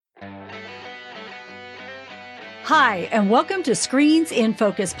Hi, and welcome to Screens in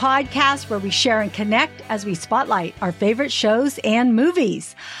Focus podcast, where we share and connect as we spotlight our favorite shows and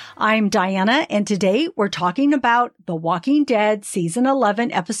movies. I'm Diana, and today we're talking about The Walking Dead Season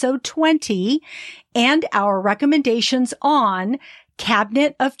 11, Episode 20, and our recommendations on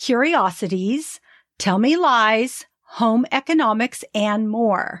Cabinet of Curiosities, Tell Me Lies, Home Economics, and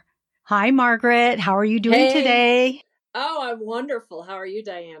more. Hi, Margaret. How are you doing today? Oh, I'm wonderful. How are you,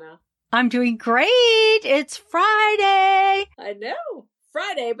 Diana? I'm doing great. It's Friday. I know.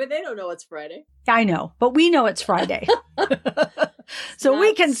 Friday, but they don't know it's Friday. I know, but we know it's Friday. So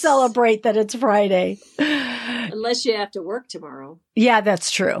we can celebrate that it's Friday. Unless you have to work tomorrow. Yeah,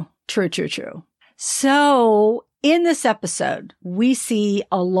 that's true. True. So in this episode, we see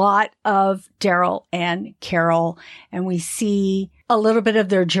a lot of Daryl and Carol, and we see a little bit of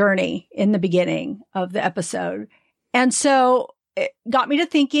their journey in the beginning of the episode. And so it got me to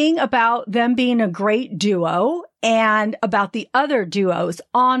thinking about them being a great duo and about the other duos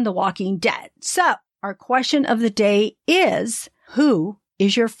on The Walking Dead. So our question of the day is, who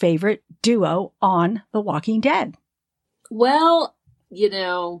is your favorite duo on The Walking Dead? Well,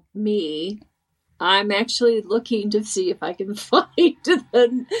 me, I'm actually looking to see if I can find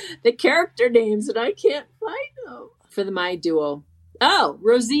the character names, and I can't find them for my duo. Oh,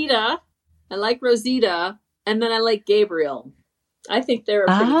 Rosita. I like Rosita, and then I like Gabriel. I think they're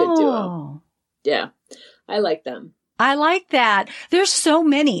a pretty good duo. Yeah, I like them. I like that. There's so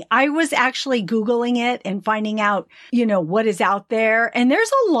many. I was actually Googling it and finding out, what is out there. And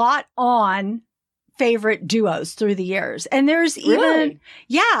there's a lot on favorite duos through the years. And there's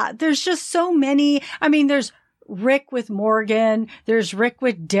there's just so many. I mean, there's Rick with Morgan. There's Rick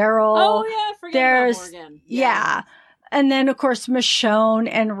with Daryl. Oh, yeah. I forget about Morgan. Yeah. And then, of course, Michonne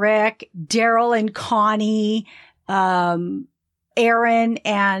and Rick, Daryl and Connie, Aaron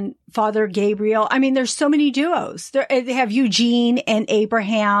and Father Gabriel. I mean, there's so many duos. They have Eugene and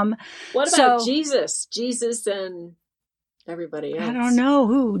Abraham. What about Jesus? Jesus and everybody else. I don't know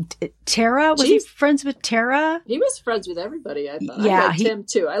who. Tara? Was he friends with Tara? He was friends with everybody, I thought. Yeah, I liked him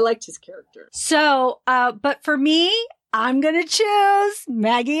too. I liked his character. So, but for me, I'm going to choose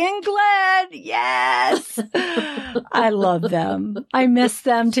Maggie and Glenn. Yes. I love them. I miss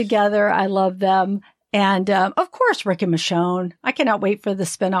them together. I love them. And, of course, Rick and Michonne. I cannot wait for the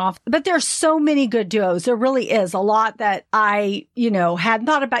spinoff. But there's so many good duos. There really is a lot that I, hadn't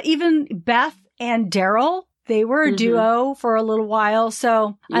thought about. Even Beth and Daryl, they were a duo for a little while.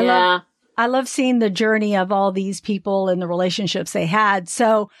 So I love seeing the journey of all these people and the relationships they had.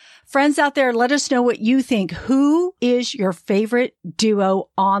 So friends out there, let us know what you think. Who is your favorite duo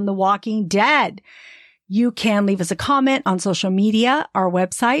on The Walking Dead? You can leave us a comment on social media, our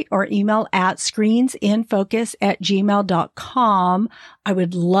website, or email at screensinfocus@gmail.com. I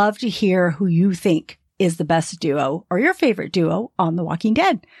would love to hear who you think is the best duo or your favorite duo on The Walking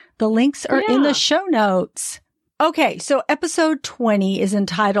Dead. The links are in the show notes. Okay, so episode 20 is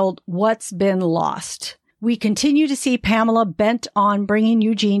entitled What's Been Lost. We continue to see Pamela bent on bringing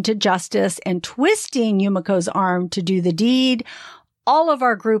Eugene to justice and twisting Yumiko's arm to do the deed. All of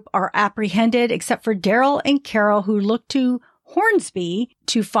our group are apprehended except for Daryl and Carol, who look to Hornsby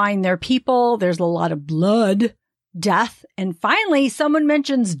to find their people. There's a lot of blood, death, and finally someone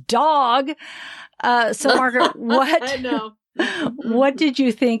mentions dog. So Margaret, what did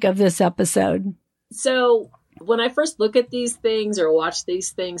you think of this episode? So when I first look at these things or watch these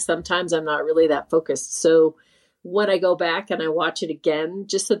things, sometimes I'm not really that focused. So when I go back and I watch it again,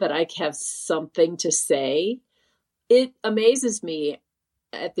 just so that I have something to say, it amazes me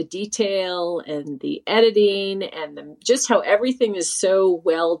at the detail and the editing and just how everything is so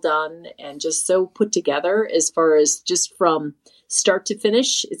well done and just so put together as far as just from start to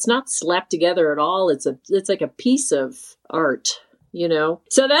finish. It's not slapped together at all. It's like a piece of art,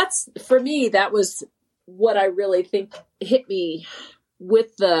 So that's, for me, that was what I really think hit me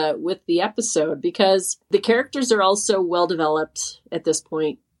with the episode, because the characters are all so well developed at this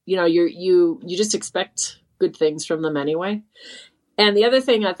point. You just expect good things from them anyway. And the other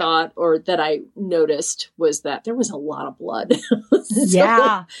thing I thought, or that I noticed, was that there was a lot of blood.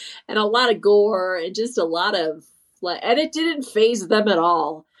 And a lot of gore and just a lot of, and it didn't faze them at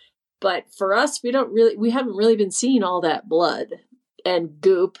all. But for us, we haven't really been seeing all that blood and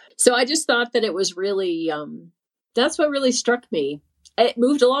goop. So I just thought that it was really, that's what really struck me. It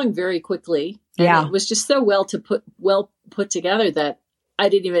moved along very quickly. And it was just so well put together that I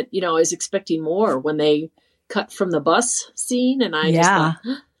didn't even, I was expecting more when they cut from the bus scene, and I just thought,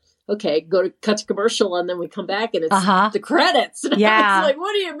 okay, cut to commercial, and then we come back and it's the credits. And I was like,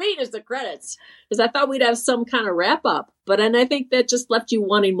 what do you mean it's the credits? Because I thought we'd have some kind of wrap up, and I think that just left you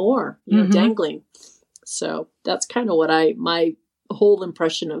wanting more, dangling. So that's kind of what my whole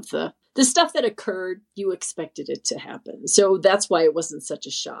impression of the stuff that occurred, you expected it to happen. So that's why it wasn't such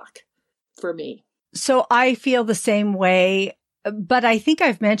a shock for me. So I feel the same way, but I think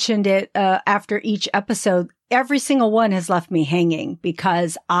I've mentioned it after each episode. Every single one has left me hanging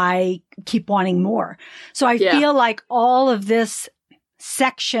because I keep wanting more. So I feel like all of this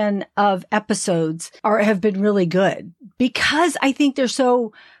section of episodes have been really good because I think they're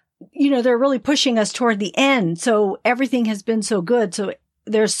so, they're really pushing us toward the end. So everything has been so good. So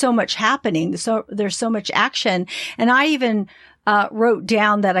there's so much happening. So there's so much action. And I even wrote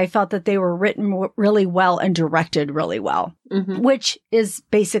down that I felt that they were written really well and directed really well, which is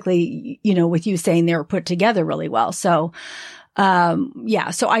basically, with you saying they were put together really well. So,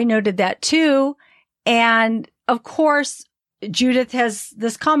 so I noted that too. And of course, Judith has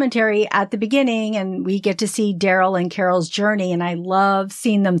this commentary at the beginning and we get to see Daryl and Carol's journey. And I love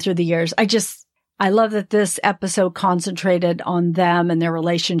seeing them through the years. I love that this episode concentrated on them and their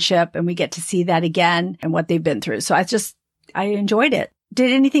relationship, and we get to see that again and what they've been through. So I enjoyed it.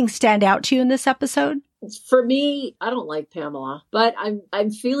 Did anything stand out to you in this episode? For me, I don't like Pamela, but I'm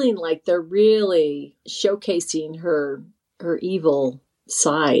feeling like they're really showcasing her evil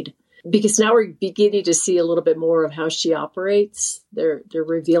side, because now we're beginning to see a little bit more of how she operates. They're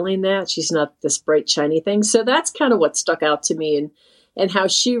revealing that she's not this bright, shiny thing. So that's kind of what stuck out to me, and how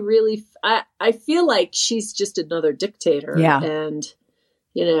she really, I feel like she's just another dictator. Yeah. And,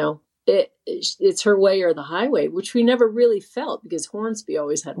 it's her way or the highway, which we never really felt because Hornsby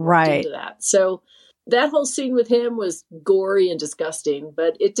always had worked into that. So that whole scene with him was gory and disgusting,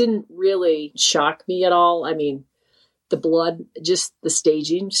 but it didn't really shock me at all. I mean, the blood, just the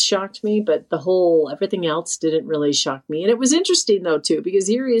staging shocked me, but everything else didn't really shock me. And it was interesting though, too, because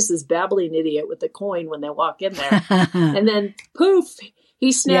here he is, this babbling idiot with the coin when they walk in there and then poof,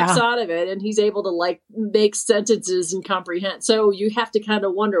 he snaps out of it and he's able to make sentences and comprehend. So you have to kind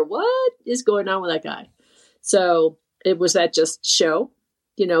of wonder what is going on with that guy. So was that just show,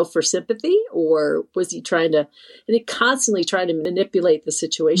 for sympathy, or was he constantly trying to manipulate the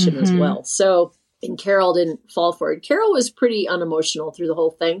situation as well? So, and Carol didn't fall for it. Carol was pretty unemotional through the whole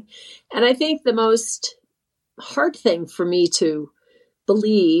thing. And I think the most hard thing for me to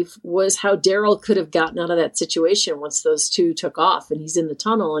believe was how Daryl could have gotten out of that situation once those two took off and he's in the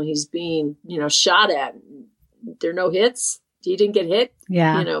tunnel and he's being, shot at. There are no hits. He didn't get hit,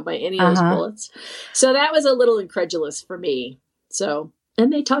 by any of those bullets. So that was a little incredulous for me. So,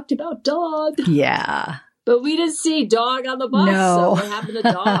 and they talked about dog. Yeah. But we didn't see dog on the bus. No. So what happened to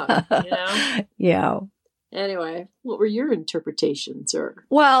dog, Yeah. Anyway, what were your interpretations or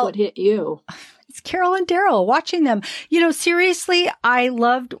what hit you? It's Carol and Daryl, watching them. Seriously, I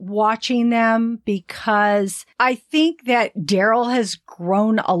loved watching them because I think that Daryl has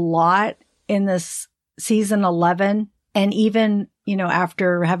grown a lot in this season 11. And even,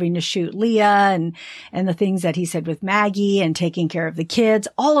 after having to shoot Leah and the things that he said with Maggie and taking care of the kids,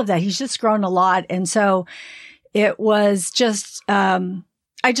 all of that, he's just grown a lot. And so it was just,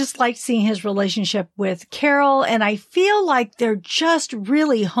 I just liked seeing his relationship with Carol. And I feel like they're just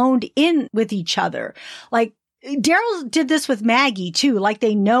really honed in with each other. Like Daryl did this with Maggie too. Like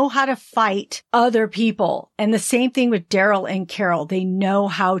they know how to fight other people. And the same thing with Daryl and Carol. They know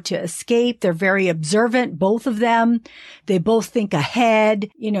how to escape. They're very observant, both of them. They both think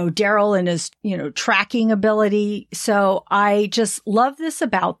ahead, Daryl and his, tracking ability. So I just love this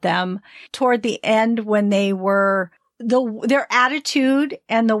about them. Toward the end, when they were their attitude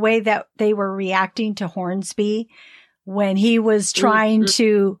and the way that they were reacting to Hornsby when he was trying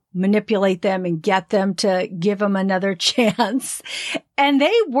to manipulate them and get them to give him another chance. And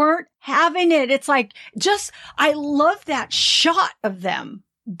they weren't having it. It's like, I love that shot of them.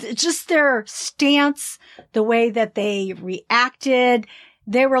 Just their stance, the way that they reacted.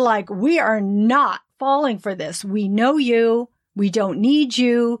 They were like, we are not falling for this. We know you. We don't need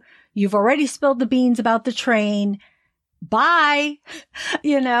you. You've already spilled the beans about the train. Bye.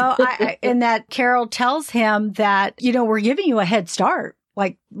 And that Carol tells him that, we're giving you a head start.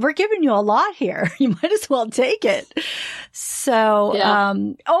 Like, we're giving you a lot here. You might as well take it. So,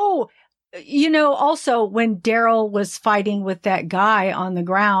 also when Daryl was fighting with that guy on the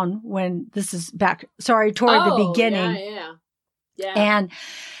ground, toward the beginning. Yeah. And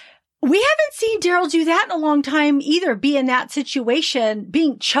we haven't seen Daryl do that in a long time either, be in that situation,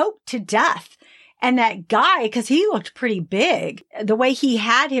 being choked to death. And that guy, because he looked pretty big, the way he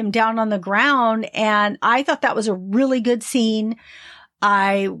had him down on the ground. And I thought that was a really good scene.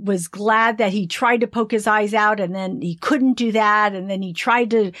 I was glad that he tried to poke his eyes out and then he couldn't do that. And then he tried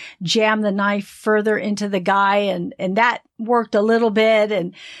to jam the knife further into the guy and that worked a little bit.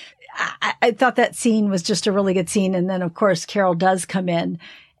 And I thought that scene was just a really good scene. And then, of course, Carol does come in,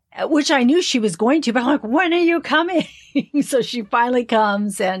 which I knew she was going to, but I'm like, when are you coming? So she finally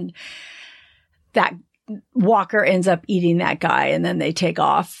comes, and that Walker ends up eating that guy, and then they take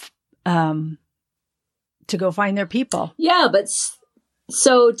off to go find their people. Yeah, but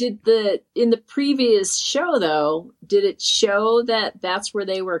so in the previous show, though, did it show that that's where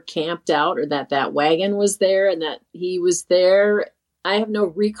they were camped out, or that wagon was there and that he was there? I have no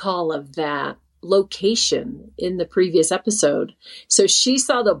recall of that location in the previous episode. So she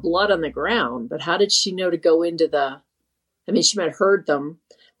saw the blood on the ground, but how did she know to go into she might have heard them,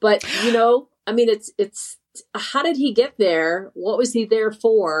 but it's how did he get there? What was he there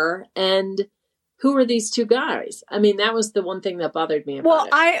for? And who are these two guys? I mean, that was the one thing that bothered me about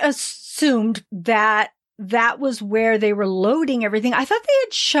it. I assumed that was where they were loading everything. I thought they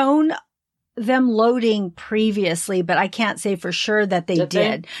had shown them loading previously, but I can't say for sure that they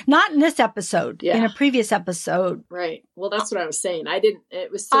did. Not in this episode. Yeah. In a previous episode. Right. Well, that's what I was saying.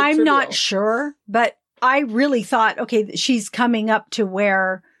 It was so I'm trivial. not sure, but I really thought, okay, she's coming up to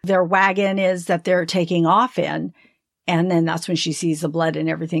where their wagon is that they're taking off in. And then that's when she sees the blood and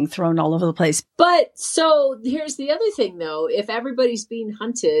everything thrown all over the place. But so here's the other thing, though. If everybody's being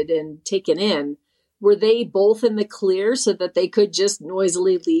hunted and taken in, were they both in the clear so that they could just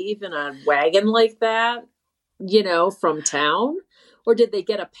noisily leave in a wagon like that, from town? Or did they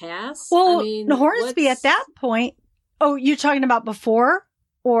get a pass? Well, Hornsby at that point. Oh, you're talking about before?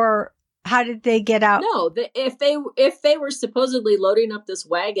 Or how did they get out? No, if they were supposedly loading up this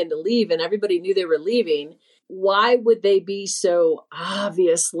wagon to leave and everybody knew they were leaving, why would they be so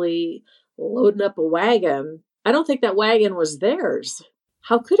obviously loading up a wagon? I don't think that wagon was theirs.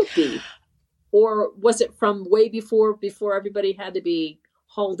 How could it be? Or was it from way before everybody had to be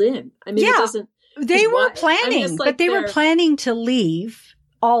hauled in? I mean, It doesn't. They were planning, but they were planning to leave,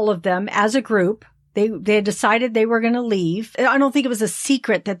 all of them as a group. They had decided they were going to leave. I don't think it was a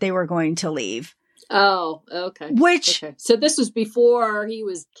secret that they were going to leave. Oh, okay. So this was before he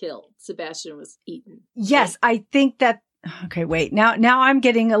was killed. Sebastian was eaten. Yes, right? I think that. Okay, wait. Now I'm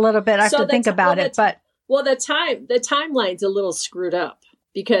getting a little bit. I have to think about it, but the timeline's a little screwed up.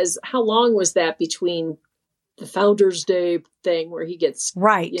 Because how long was that between the Founders Day thing where he gets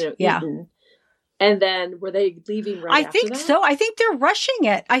eaten, and then were they leaving right after that? I think so. I think they're rushing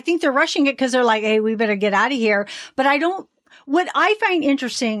it. Because they're like, hey, we better get out of here. But what I find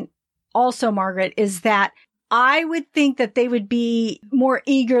interesting also, Margaret, is that I would think that they would be more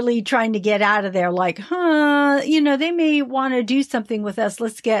eagerly trying to get out of there. Like, they may want to do something with us.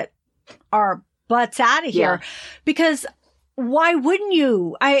 Let's get our butts out of here. Because why wouldn't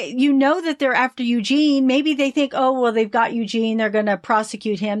you? That they're after Eugene. Maybe they think, oh, well, they've got Eugene. They're going to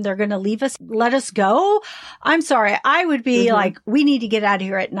prosecute him. They're going to leave us, let us go. I'm sorry. I would be like, we need to get out of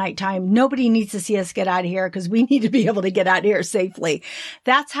here at nighttime. Nobody needs to see us get out of here because we need to be able to get out of here safely.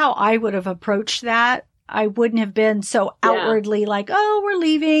 That's how I would have approached that. I wouldn't have been so outwardly like, oh, we're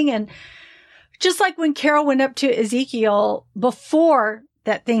leaving. And just like when Carol went up to Ezekiel before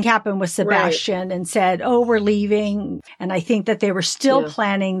that thing happened with Sebastian and said, oh, we're leaving. And I think that they were still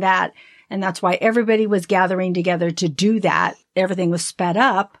planning that. And that's why everybody was gathering together to do that. Everything was sped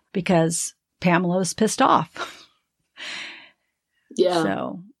up because Pamela was pissed off. Yeah.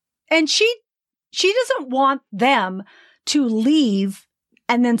 So, and she doesn't want them to leave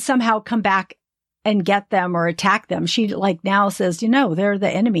and then somehow come back and get them or attack them. She now says, they're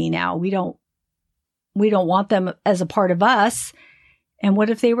the enemy now. We don't want them as a part of us. And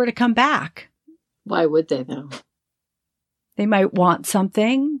what if they were to come back? Why would they, though? They might want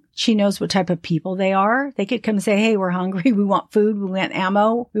something. She knows what type of people they are. They could come and say, hey, we're hungry. We want food. We want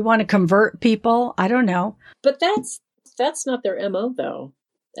ammo. We want to convert people. I don't know. But that's not their MO, though,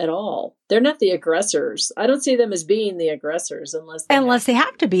 at all. They're not the aggressors. I don't see them as being the aggressors unless they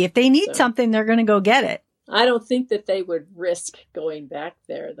have to be. If they need something, they're going to go get it. I don't think that they would risk going back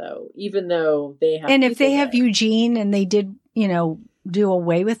there, though, even though they have. And if they have Eugene and they did, do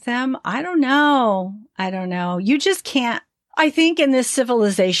away with them, I don't know. You just can't. I think in this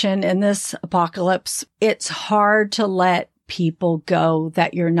civilization, in this apocalypse, it's hard to let people go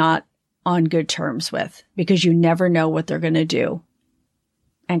that you're not on good terms with because you never know what they're going to do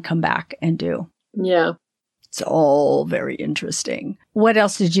and come back and do. Yeah. It's all very interesting. What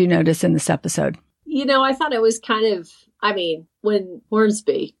else did you notice in this episode? I thought it was kind of, when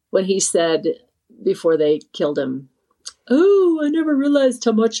Hornsby, when he said before they killed him, oh, I never realized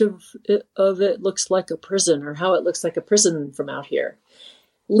how much of it looks like a prison or how it looks like a prison from out here.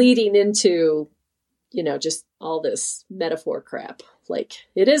 Leading into, just all this metaphor crap. Like,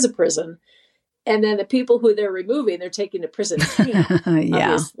 it is a prison. And then the people who they're removing, they're taking to prison camp,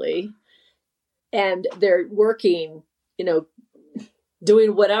 obviously. and they're working,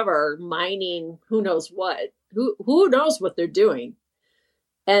 doing whatever, mining, who knows what, who knows what they're doing.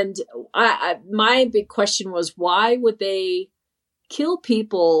 And my big question was, why would they kill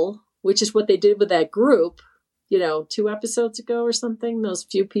people, which is what they did with that group, 2 episodes ago or something, those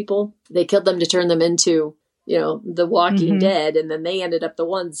few people, they killed them to turn them into, the Walking Dead. And then they ended up the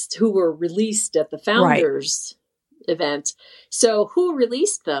ones who were released at the Founders event. So who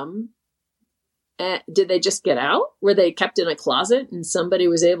released them? Did they just get out? Were they kept in a closet and somebody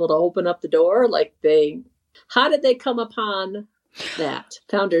was able to open up the door? How did they come upon that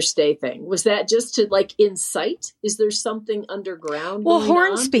Founders Day thing? Was that just to incite? Is there something underground? Well,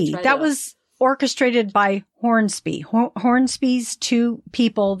 Hornsby, that was orchestrated by Hornsby. Hornsby's 2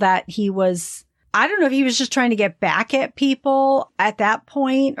 people that he was, I don't know if he was just trying to get back at people at that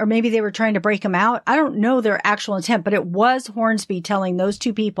point, or maybe they were trying to break him out. I don't know their actual intent, but it was Hornsby telling those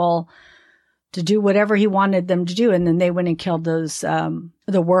 2 people to do whatever he wanted them to do. And then they went and killed those,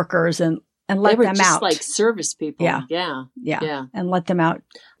 the workers and let them out. Like service people. Yeah. And let them out.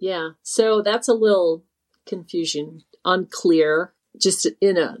 Yeah. So that's a little confusion, unclear, just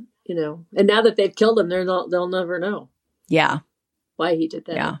and now that they've killed him, they'll never know. Yeah. Why he did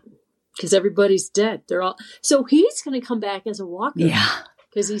that. Yeah. Because everybody's dead. So he's going to come back as a walker. Yeah.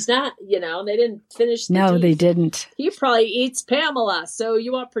 Because he's not, they didn't finish the No, teeth. they didn't. He probably eats Pamela. So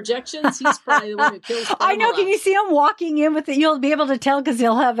you want projections? He's probably the one who kills Pamela. I know. Can you see him walking in with it? You'll be able to tell because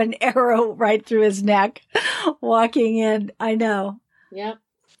he'll have an arrow right through his neck walking in. I know. Yeah.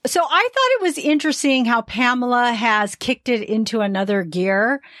 So I thought it was interesting how Pamela has kicked it into another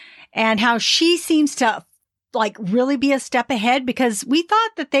gear and how she seems to really be a step ahead, because we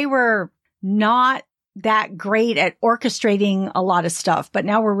thought that they were not that great at orchestrating a lot of stuff, but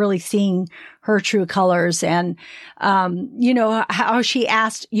now we're really seeing her true colors. And, how she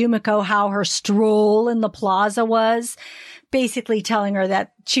asked Yumiko how her stroll in the plaza was, basically telling her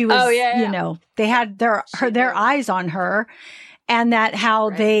that she was, they had their eyes on her, and that how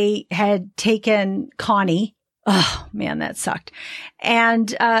they had taken Connie. Oh man, that sucked.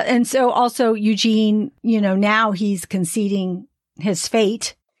 And so also Eugene, now he's conceding his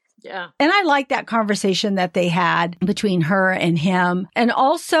fate. Yeah. And I like that conversation that they had between her and him. And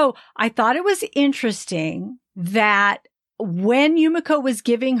also, I thought it was interesting that when Yumiko was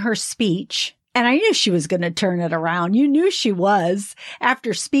giving her speech, and I knew she was going to turn it around. You knew she was.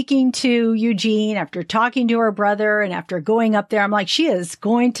 After speaking to Eugene, after talking to her brother, and after going up there, I'm like, she is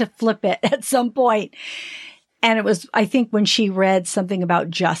going to flip it at some point. And it was, I think, when she read something about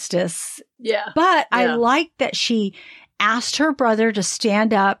justice. Yeah. But I liked that she asked her brother to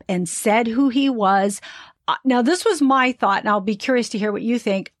stand up and said who he was. Now, this was my thought, and I'll be curious to hear what you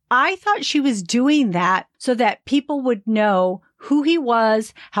think. I thought she was doing that so that people would know who he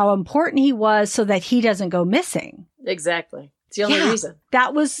was, how important he was, so that he doesn't go missing. Exactly. It's the only reason.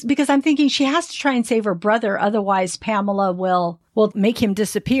 That was because I'm thinking she has to try and save her brother. Otherwise, Pamela will make him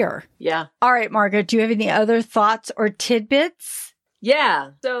disappear. Yeah. All right, Margaret, do you have any other thoughts or tidbits?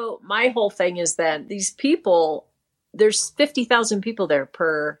 Yeah. So my whole thing is that these people, there's 50,000 people there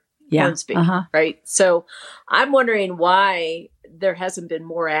per Hornsby, right? So I'm wondering why there hasn't been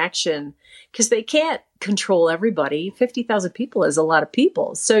more action, because they can't control everybody. 50,000 people is a lot of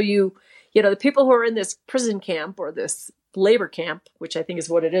people. So the people who are in this prison camp or this labor camp, which I think is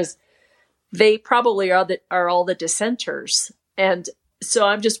what it is, they probably are all the dissenters. And so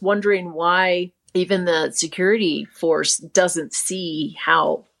I'm just wondering why even the security force doesn't see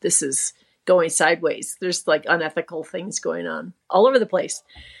how this is going sideways. There's unethical things going on all over the place.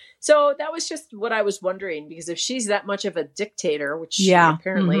 So that was just what I was wondering, because if she's that much of a dictator, which she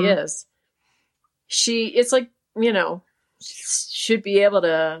apparently is, it's should be able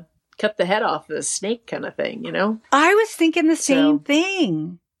to cut the head off the snake kind of thing, I was thinking the same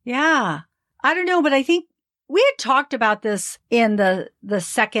thing. Yeah. I don't know, but I think we had talked about this in the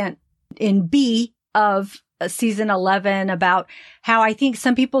second, in B of season 11, about how I think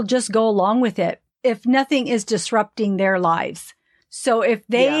some people just go along with it if nothing is disrupting their lives. So if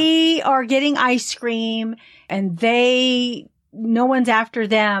they are getting ice cream and no one's after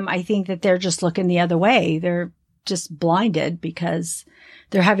them, I think that they're just looking the other way. They're just blinded because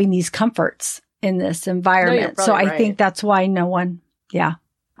they're having these comforts in this environment. So I think that's why no one, Yeah,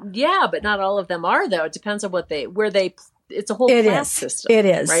 but not all of them are, though. It depends on it's a whole class system. It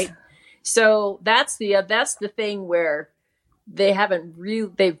is. Right? So that's the thing where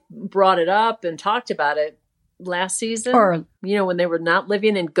they've brought it up and talked about it last season, or when they were not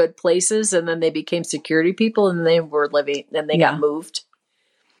living in good places, and then they became security people, and they were living, and they got moved.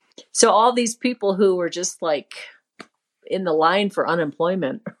 So all these people who were just in the line for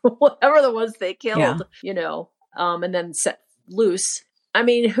unemployment, whatever the ones they killed, Yeah. and then set loose. I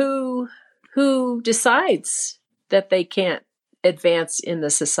mean, who decides that they can't advance in the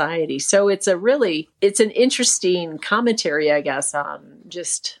society? So it's an interesting commentary, I guess, on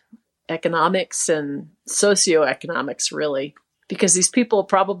just economics and socioeconomics, really, because these people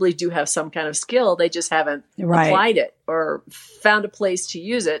probably do have some kind of skill. They just haven't applied it or found a place to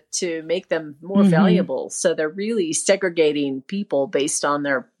use it to make them more valuable. So they're really segregating people based on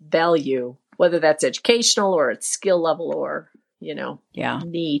their value, whether that's educational or it's skill level or,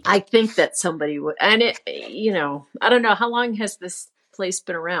 need. I think that somebody would, and I don't know, how long has this place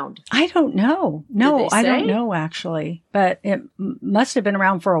been around? I don't know. No, I don't know actually, but it must have been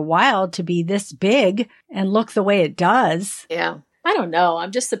around for a while to be this big and look the way it does. Yeah. I don't know.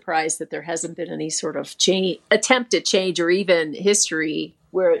 I'm just surprised that there hasn't been any sort of attempt at change or even history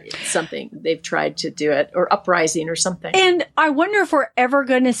where it's something they've tried to do it, or uprising or something. And I wonder if we're ever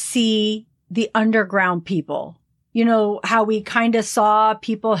going to see the underground people. You know, how we kind of saw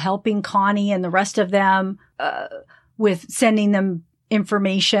people helping Connie and the rest of them with sending them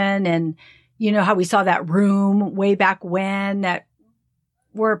information, and how we saw that room way back when that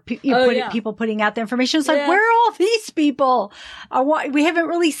where people putting out the information. It's like, where are all these people? We haven't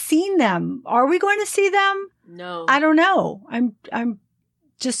really seen them. Are we going to see them? No, I don't know. I'm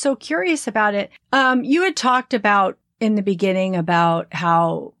just so curious about it. You had talked about in the beginning about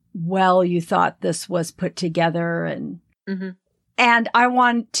how well you thought this was put together, and I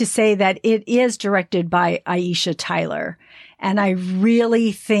want to say that it is directed by Aisha Tyler. And I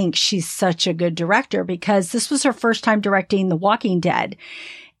really think she's such a good director, because this was her first time directing The Walking Dead,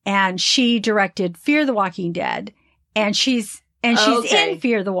 and she directed Fear the Walking Dead, and she's in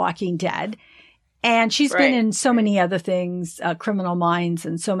Fear the Walking Dead, and she's been in so many other things, Criminal Minds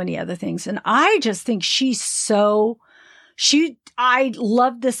and so many other things. And I just think I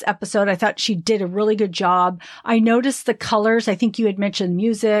loved this episode. I thought she did a really good job. I noticed the colors. I think you had mentioned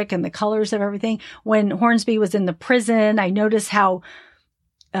music and the colors of everything. When Hornsby was in the prison, I noticed how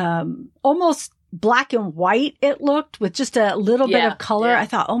almost black and white it looked with just a little bit of color. Yeah. I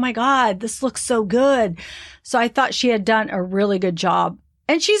thought, oh my God, this looks so good. So I thought she had done a really good job.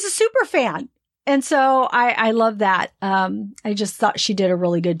 And she's a super fan. And so I love that. I just thought she did a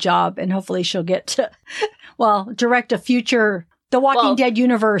really good job, and hopefully she'll get to, direct a future The Walking Dead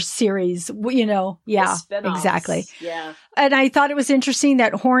universe series, Yeah, exactly. Yeah. And I thought it was interesting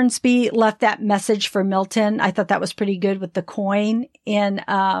that Hornsby left that message for Milton. I thought that was pretty good with the coin. And,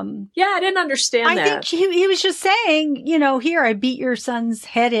 I didn't understand that. I think he was just saying, here, I beat your son's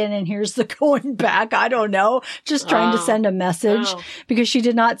head in and here's the coin back. I don't know. Just trying to send a message because she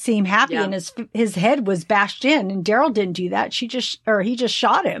did not seem happy and his head was bashed in, and Daryl didn't do that. He just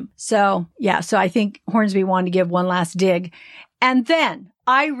shot him. So I think Hornsby wanted to give one last dig. And then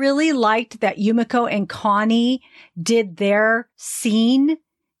I really liked that Yumiko and Connie did their scene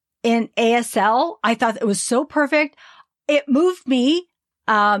in ASL. I thought it was so perfect. It moved me.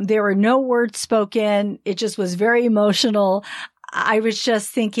 There were no words spoken. It just was very emotional. I was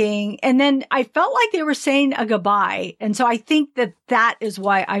just thinking, and then I felt like they were saying a goodbye. And so I think that is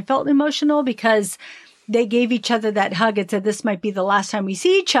why I felt emotional, because they gave each other that hug and said, this might be the last time we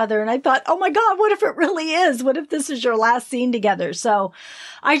see each other. And I thought, oh my God, what if it really is? What if this is your last scene together? So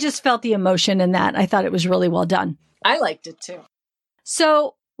I just felt the emotion in that. I thought it was really well done. I liked it too.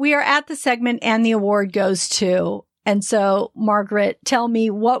 So we are at the segment and the award goes to. And so Margaret, tell me,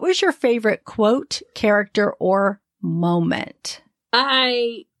 what was your favorite quote, character, or moment?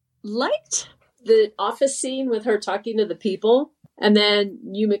 I liked the office scene with her talking to the people. And then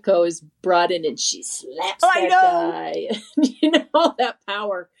Yumiko is brought in and she slaps that guy. That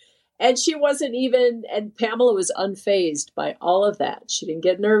power. And she wasn't even, and Pamela was unfazed by all of that. She didn't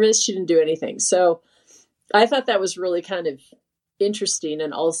get nervous. She didn't do anything. So I thought that was really kind of interesting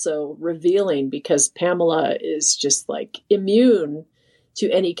and also revealing, because Pamela is just like immune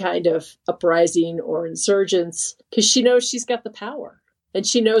to any kind of uprising or insurgents, because she knows she's got the power and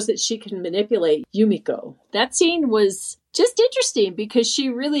she knows that she can manipulate Yumiko. That scene was just interesting because she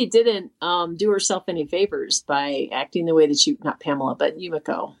really didn't do herself any favors by acting the way that not Pamela, but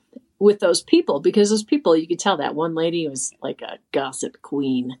Yumiko with those people, because those people, you could tell that one lady was like a gossip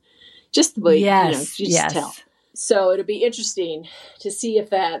queen, just the way, you just tell. So it'll be interesting to see if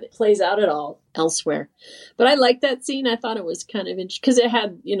that plays out at all elsewhere. But I liked that scene. I thought it was kind of interesting because it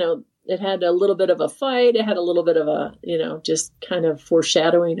had a little bit of a fight. It had a little bit of a, just kind of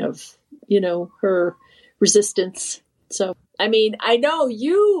foreshadowing of, her resistance. So, I mean, I know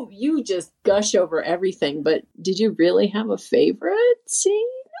you just gush over everything, but did you really have a favorite scene?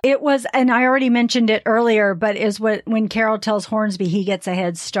 It was, and I already mentioned it earlier, but is when Carol tells Hornsby he gets a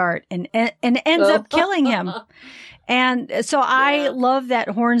head start and ends up killing him. And so I love that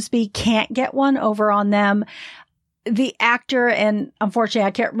Hornsby can't get one over on them. The actor, and unfortunately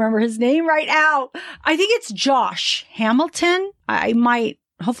I can't remember his name right now. I think it's Josh Hamilton.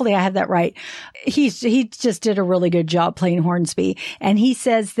 Hopefully I have that right. He just did a really good job playing Hornsby. And he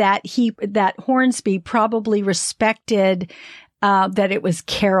says that Hornsby probably respected that it was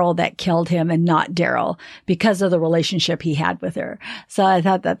Carol that killed him and not Daryl because of the relationship he had with her. So I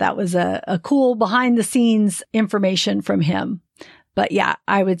thought that was a cool behind the scenes information from him. But yeah,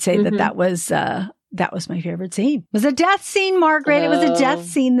 I would say that was my favorite scene. It was a death scene, Margaret. It was a death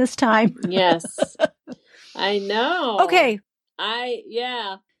scene this time. Yes. I know. Okay.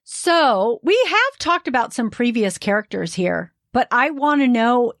 Yeah. So we have talked about some previous characters here, but I want to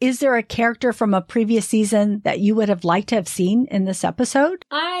know, is there a character from a previous season that you would have liked to have seen in this episode?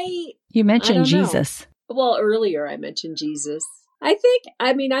 You mentioned Jesus. Well, earlier I mentioned Jesus. I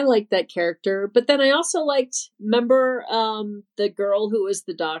liked that character, but then I also liked, remember, the girl who was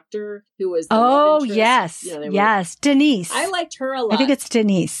the doctor, who was the love interest? Yes. Denise. I liked her a lot. I think it's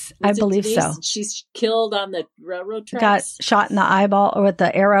Denise. I believe Denise? so. She's killed on the railroad tracks. Got shot in the eyeball with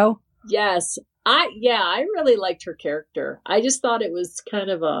the arrow. Yes. I really liked her character. I just thought it was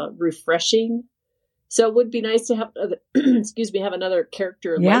kind of refreshing. So it would be nice to have, have another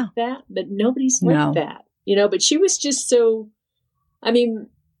character like that, but nobody's like that, but she was just so,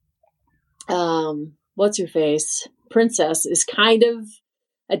 what's her face? Princess is kind of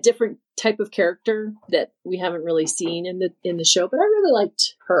a different type of character that we haven't really seen in the show, but I really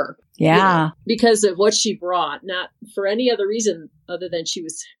liked her. Yeah. Because of what she brought, not for any other reason other than she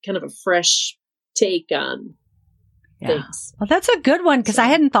was kind of a fresh take on things. Well, that's a good one because I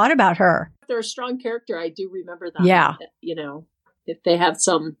hadn't thought about her. If they're a strong character, I do remember them. Yeah. If they have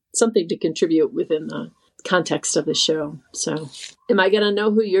something to contribute within the context of the show. So am I going to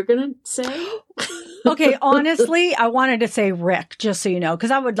know who you're going to say? Okay, honestly, I wanted to say Rick, just so you know,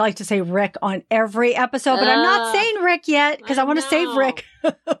 because I would like to say Rick on every episode, but I'm not saying Rick yet because I want to save Rick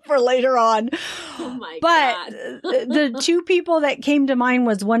for later on. Oh my God. But the two people that came to mind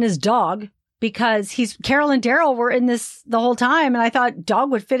one is Dog, because Carol and Daryl were in this the whole time, and I thought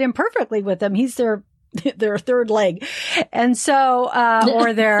Dog would fit in perfectly with them. He's their third leg. And so,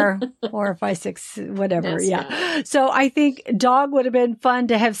 or their 4, 5, 6, whatever. Yeah. So I think Dog would have been fun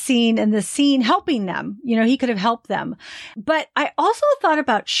to have seen in the scene helping them. He could have helped them. But I also thought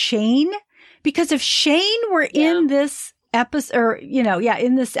about Shane, because if Shane were in this episode, or,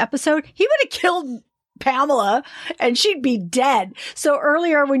 in this episode, he would have killed Pamela and she'd be dead. So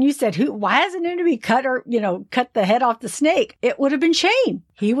earlier when you said, why hasn't anybody cut the head off the snake? It would have been Shane.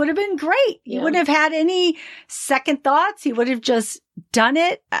 He would have been great. He wouldn't have had any second thoughts. He would have just done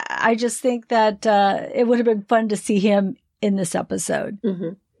it. I just think that it would have been fun to see him in this episode. Mm-hmm.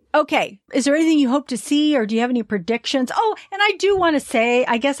 Okay. Is there anything you hope to see, or do you have any predictions? Oh, and I do want to say,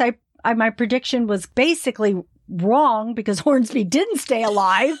 I guess my prediction was basically wrong because Hornsby didn't stay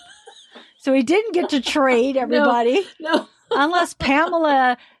alive. So he didn't get to trade everybody. No. Unless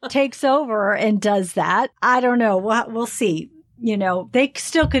Pamela takes over and does that. I don't know. We'll see. They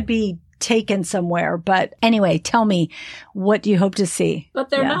still could be taken somewhere. But anyway, tell me, what do you hope to see?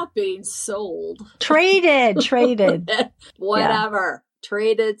 But they're not being sold. Traded. Whatever.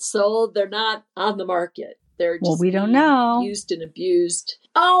 Traded, sold. They're not on the market. They're just we don't know. Used and abused.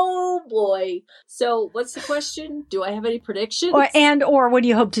 Oh boy. So what's the question? Do I have any predictions? Or what do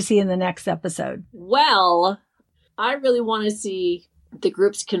you hope to see in the next episode? Well, I really want to see the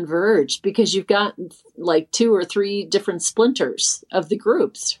groups converge, because you've got like 2 or 3 different splinters of the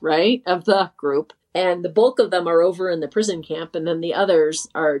groups, right? Of the group. And the bulk of them are over in the prison camp, and then the others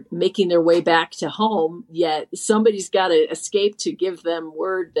are making their way back to home. Yet somebody's got to escape to give them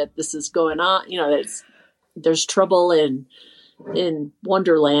word that this is going on. There's trouble in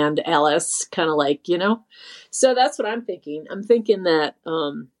Wonderland, Alice, kind of like, So that's what I'm thinking. I'm thinking that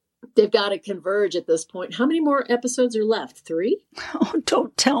they've got to converge at this point. How many more episodes are left? 3? Oh,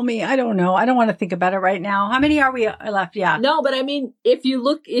 don't tell me. I don't know. I don't want to think about it right now. How many are we left? Yeah. No, but if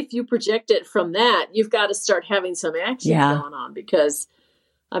you project it from that, you've got to start having some action going on, because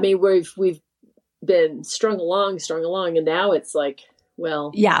we've been strung along, and now it's like,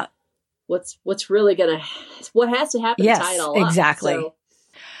 well, yeah. What has to happen to tie it all up? Exactly. So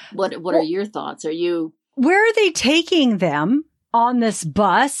what are your thoughts? Where are they taking them on this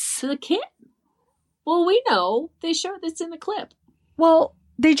bus? To the camp. Well, we know. They showed this in the clip. Well,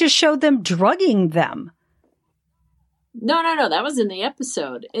 they just showed them drugging them. No. That was in the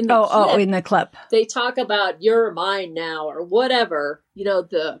episode. In the in the clip. They talk about you're mine now or whatever,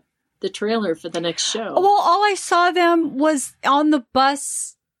 the trailer for the next show. Well, all I saw them was on the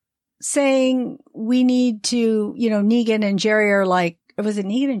bus saying we need to, Negan and Jerry are like, was it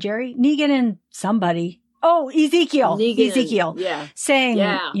Negan and Jerry? Negan and somebody. Oh, Ezekiel. Ezekiel. Yeah. Saying,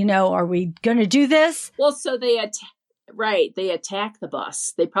 are we going to do this? Well, so they attack the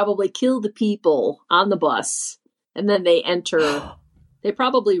bus. They probably kill the people on the bus. And then they enter. They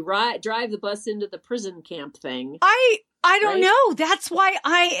probably drive the bus into the prison camp thing. I don't know. That's why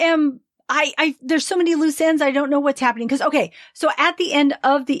there's so many loose ends. I don't know what's happening. Because, so at the end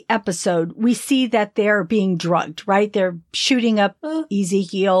of the episode, we see that they're being drugged, right? They're shooting up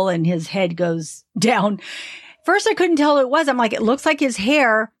Ezekiel and his head goes down. First, I couldn't tell who it was. I'm like, it looks like his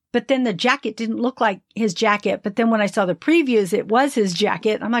hair. But then the jacket didn't look like his jacket. But then when I saw the previews, it was his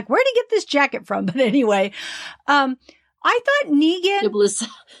jacket. I'm like, where'd he get this jacket from? But anyway, I thought Negan. It was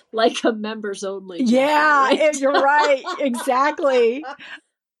like a members only jacket. Yeah, right? You're right. Exactly.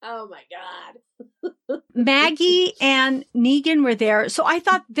 Oh my God. Maggie and Negan were there. So I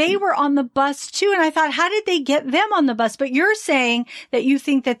thought they were on the bus too. And I thought, how did they get them on the bus? But you're saying that you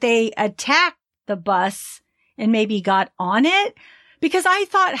think that they attacked the bus and maybe got on it? Because I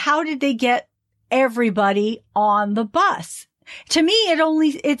thought, how did they get everybody on the bus? To me,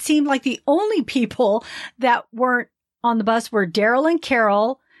 it seemed like the only people that weren't on the bus were Daryl and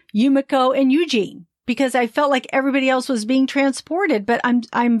Carol, Yumiko and Eugene, because I felt like everybody else was being transported. But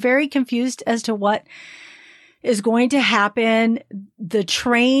I'm very confused as to what is going to happen. The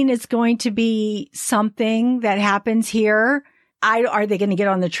train is going to be something that happens here. Are they going to get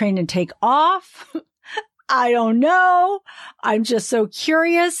on the train and take off? I don't know. I'm just so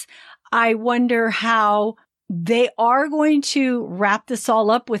curious. I wonder how they are going to wrap this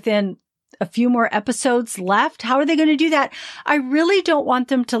all up within a few more episodes left. How are they going to do that? I really don't want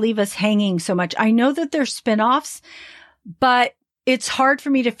them to leave us hanging so much. I know that they're spinoffs, but it's hard for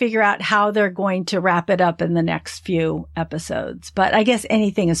me to figure out how they're going to wrap it up in the next few episodes. But I guess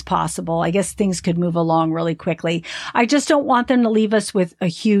anything is possible. I guess things could move along really quickly. I just don't want them to leave us with a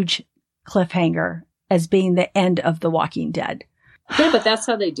huge cliffhanger as being the end of The Walking Dead. Yeah, but that's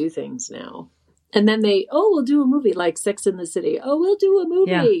how they do things now. And then we'll do a movie like Sex and the City. Oh, we'll do a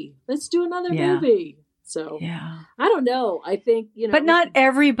movie. Yeah. Let's do another movie. So, I don't know. I think, But not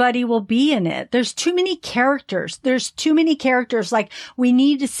everybody will be in it. There's too many characters. Like, we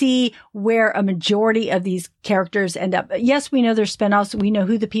need to see where a majority of these characters end up. Yes, we know there's spinoffs. We know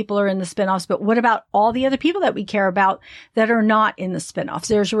who the people are in the spinoffs. But what about all the other people that we care about that are not in the spinoffs?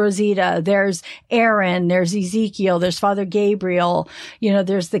 There's Rosita. There's Aaron. There's Ezekiel. There's Father Gabriel.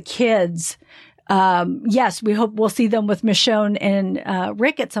 There's the kids. Yes, we hope we'll see them with Michonne and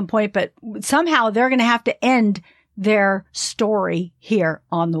Rick at some point, but somehow they're going to have to end their story here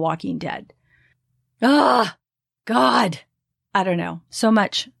on The Walking Dead. Ah, God. I don't know. So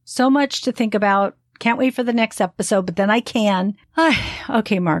much to think about. Can't wait for the next episode, but then I can.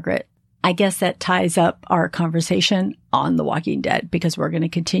 Okay, Margaret. I guess that ties up our conversation on The Walking Dead because we're going to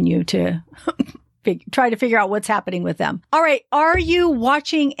continue to try to figure out what's happening with them. All right. Are you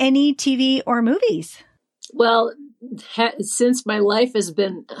watching any TV or movies? Well, since my life has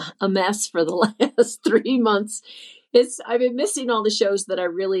been a mess for the last 3 months, I've been missing all the shows that I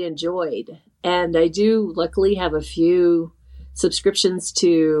really enjoyed. And I do luckily have a few subscriptions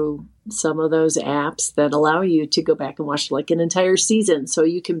to some of those apps that allow you to go back and watch like an entire season so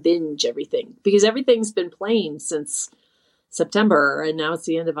you can binge everything, because everything's been playing since September and now it's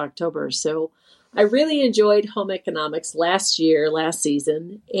the end of October. So I really enjoyed Home Economics last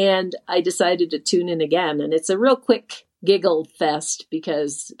season, and I decided to tune in again. And it's a real quick giggle fest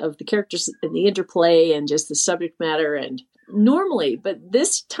because of the characters and the interplay and just the subject matter. And normally, but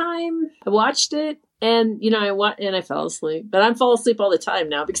this time I watched it and, I fell asleep. But I fall asleep all the time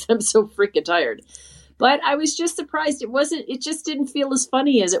now because I'm so freaking tired. But I was just surprised. It just didn't feel as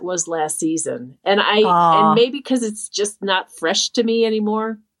funny as it was last season. And and maybe because it's just not fresh to me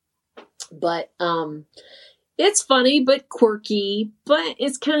anymore. But it's funny, but quirky, but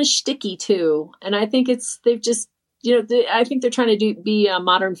it's kind of shticky too. And I think they've just, I think they're trying to be a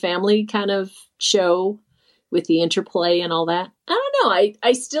Modern Family kind of show with the interplay and all that. I don't know.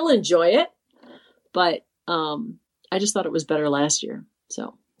 I still enjoy it, but I just thought it was better last year.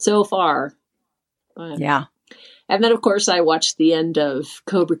 So far. But, yeah. And then, of course, I watched the end of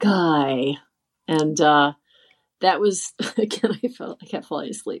Cobra Kai. And that was, again, I kept falling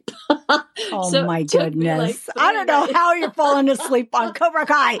asleep. Oh, my goodness. I don't know how you're falling asleep on Cobra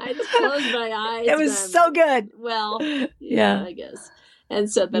Kai. I just closed my eyes. It was so good. Well, yeah, I guess. And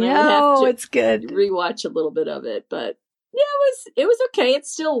so then I would have to it's good. rewatch a little bit of it. But yeah, it was okay.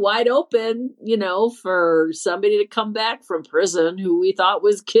 It's still wide open, for somebody to come back from prison who we thought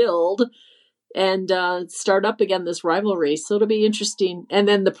was killed and start up again this rivalry. So it'll be interesting. And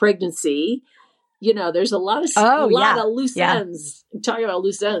then the pregnancy, there's a lot of loose ends. Talking about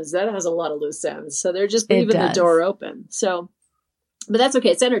loose ends, that has a lot of loose ends. So they're just leaving the door open. So, but that's okay.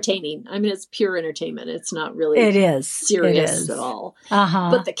 It's entertaining. I mean, it's pure entertainment. It's not really serious at all.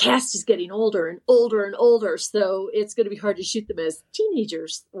 But the cast is getting older and older and older. So it's going to be hard to shoot them as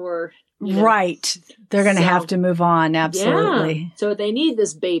teenagers or. Right. They're going to have to move on. Absolutely. Yeah. So they need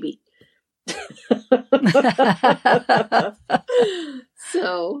this baby.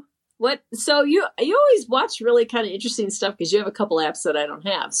 So you always watch really kind of interesting stuff because you have a couple apps that I don't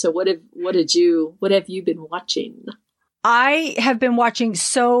have. So what have you been watching? I have been watching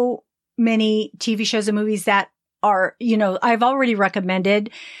so many TV shows and movies that are, I've already recommended,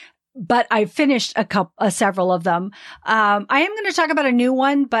 but I've finished several of them. I am going to talk about a new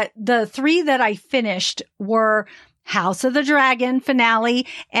one, but the 3 that I finished were House of the Dragon finale.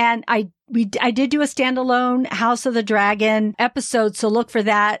 And I did do a standalone House of the Dragon episode. So look for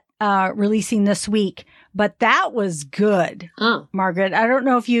that, releasing this week. But that was good. Oh. Margaret, I don't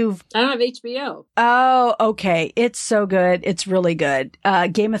know if I don't have HBO. Oh, okay. It's so good. It's really good.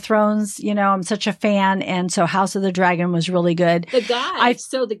 Game of Thrones, I'm such a fan. And so House of the Dragon was really good.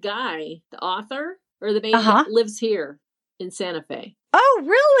 The author or the baby lives here in Santa Fe. Oh,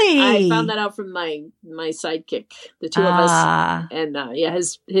 really? I found that out from my sidekick, the two of us. And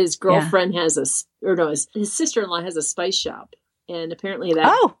his girlfriend has his sister-in-law has a spice shop. And apparently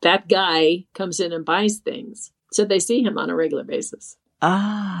that guy comes in and buys things. So they see him on a regular basis.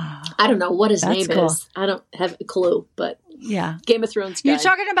 I don't know what his name is. I don't have a clue, but yeah. Game of Thrones guy. You're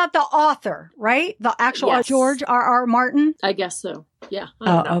talking about the author, right? The actual George R.R. Martin? I guess so. Yeah. I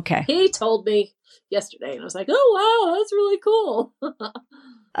don't know. Okay. He told me yesterday and I was like, oh, wow, that's really cool.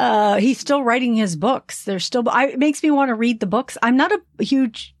 He's still writing his books. It makes me want to read the books. I'm not a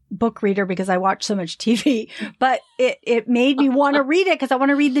huge book reader because I watch so much TV, but it made me want to read it because I want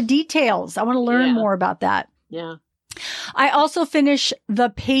to read the details. I want to learn more about that. Yeah. I also finished The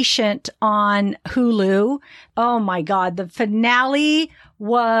Patient on Hulu. Oh my God. The finale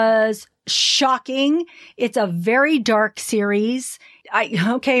was shocking. It's a very dark series.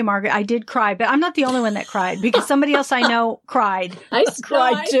 Okay, Margaret, I did cry, but I'm not the only one that cried because somebody else I know cried. I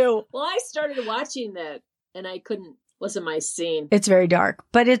cried too. Well, I started watching that and I wasn't my scene. It's very dark,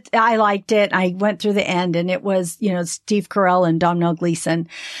 but I liked it. I went through the end and it was, Steve Carell and Domhnall Gleeson.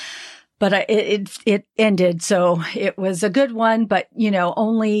 But it ended, so it was a good one. But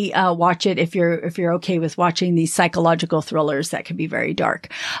only watch it if you're okay with watching these psychological thrillers that can be very dark.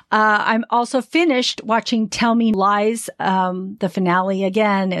 I'm also finished watching Tell Me Lies, the finale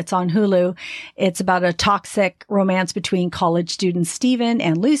again. It's on Hulu. It's about a toxic romance between college students Steven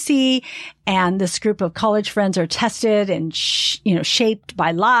and Lucy, and this group of college friends are tested and shaped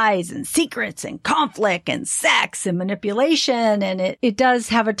by lies and secrets and conflict and sex and manipulation. And it does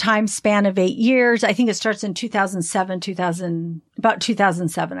have a time span of 8 years. I think it starts in 2007, about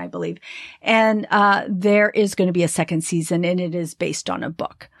 2007, I believe. And there is going to be a second season and it is based on a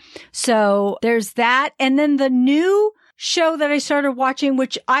book. So there's that. And then the new show that I started watching,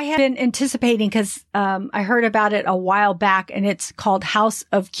 which I had been anticipating because I heard about it a while back, and it's called House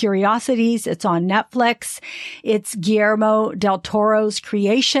of Curiosities. It's on Netflix. It's Guillermo del Toro's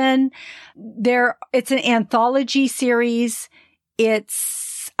creation. It's an anthology series.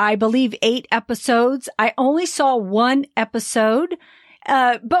 It's, I believe, 8 episodes. I only saw 1 episode.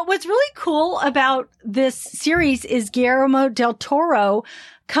 But what's really cool about this series is Guillermo del Toro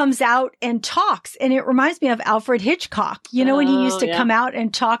comes out and talks. And it reminds me of Alfred Hitchcock, when he used to come out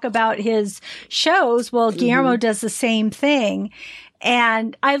and talk about his shows. Well, Guillermo does the same thing.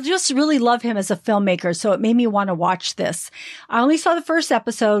 And I just really love him as a filmmaker. So it made me want to watch this. I only saw the first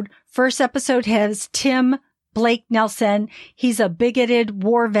episode. First episode has Tim Blake Nelson. He's a bigoted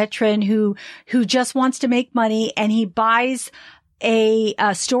war veteran who just wants to make money, and he buys a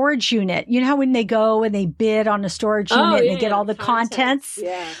storage unit. You know how when they go and they bid on a storage unit and they get all the contents?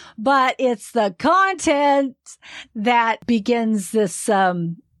 Yeah. But it's the content that begins this,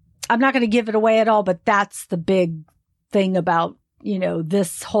 I'm not going to give it away at all, but that's the big thing about,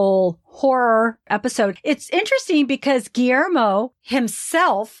 this whole horror episode. It's interesting because Guillermo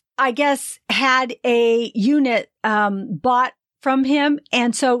himself, I guess, had a unit, bought from him.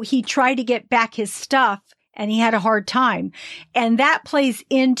 And so he tried to get back his stuff, and he had a hard time. And that plays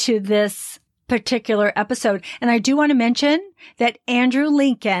into this particular episode. And I do want to mention that Andrew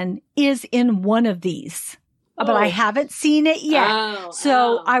Lincoln is in one of these. but I haven't seen it yet.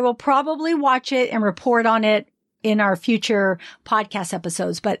 So I will probably watch it and report on it in our future podcast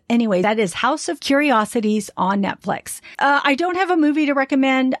episodes. But anyway, that is House of Curiosities on Netflix. I don't have a movie to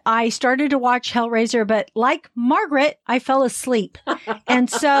recommend. I started to watch Hellraiser, but like Margaret, I fell asleep. And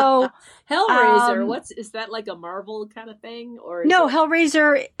so Hellraiser, is that like a Marvel kind of thing? Or no,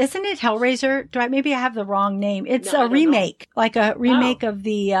 Hellraiser, isn't it Hellraiser? Maybe I have the wrong name. It's a remake, like a remake of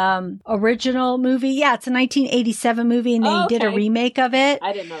the original movie. Yeah, it's a 1987 movie and they did a remake of it.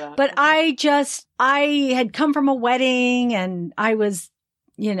 I didn't know that. But I had come from a wedding and I was,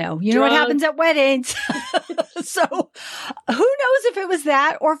 you know what happens at weddings. So who knows if it was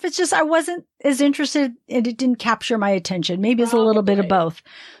that or if it's just I wasn't as interested and it didn't capture my attention. Maybe it's a little bit of both.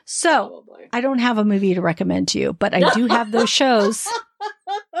 So I don't have a movie to recommend to you, but I do have those shows.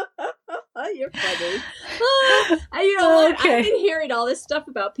 You're funny. You know what? I've been hearing all this stuff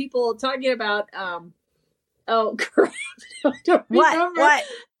about people talking about, oh crap. I don't remember. What?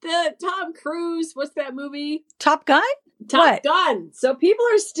 The Tom Cruise, what's that movie? Top Gun? Top Gun. So people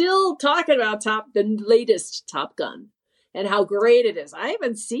are still talking about the latest Top Gun and how great it is. I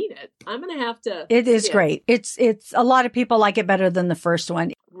haven't seen it. I'm going to have to. It is great. It's a lot of people like it better than the first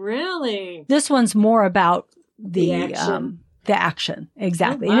one. Really? This one's more about the action.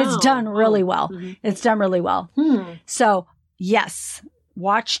 Exactly. Oh, wow. And it's done really well. Mm-hmm. It's done really well. So yes.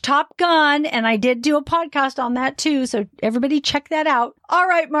 Watch Top Gun, and I did do a podcast on that too, so everybody check that out. All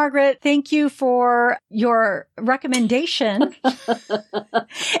right, Margaret, thank you for your recommendation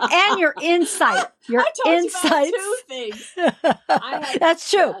and your insight. Your insights. You about 2 things.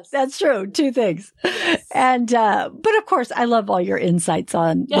 That's true. Yes. That's true. 2 things. Yes. And but of course, I love all your insights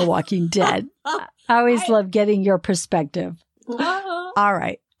on The Walking Dead. I always love getting your perspective. All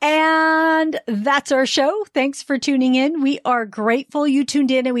right. And that's our show. Thanks for tuning in. We are grateful you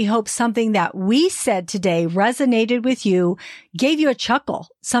tuned in and we hope something that we said today resonated with you, gave you a chuckle,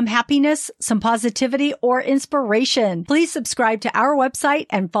 some happiness, some positivity, or inspiration. Please subscribe to our website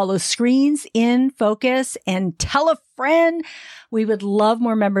and follow Screens in Focus and tell a friend. We would love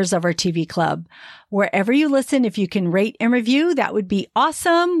more members of our TV club. Wherever you listen, if you can rate and review, that would be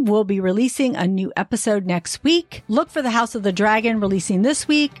awesome. We'll be releasing a new episode next week. Look for The House of the Dragon releasing this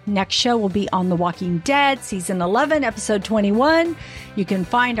week. Next show will be on The Walking Dead, season 11, episode 21. You can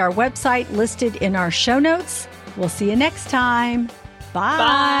find our website listed in our show notes. We'll see you next time.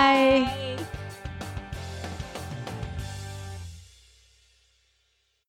 Bye.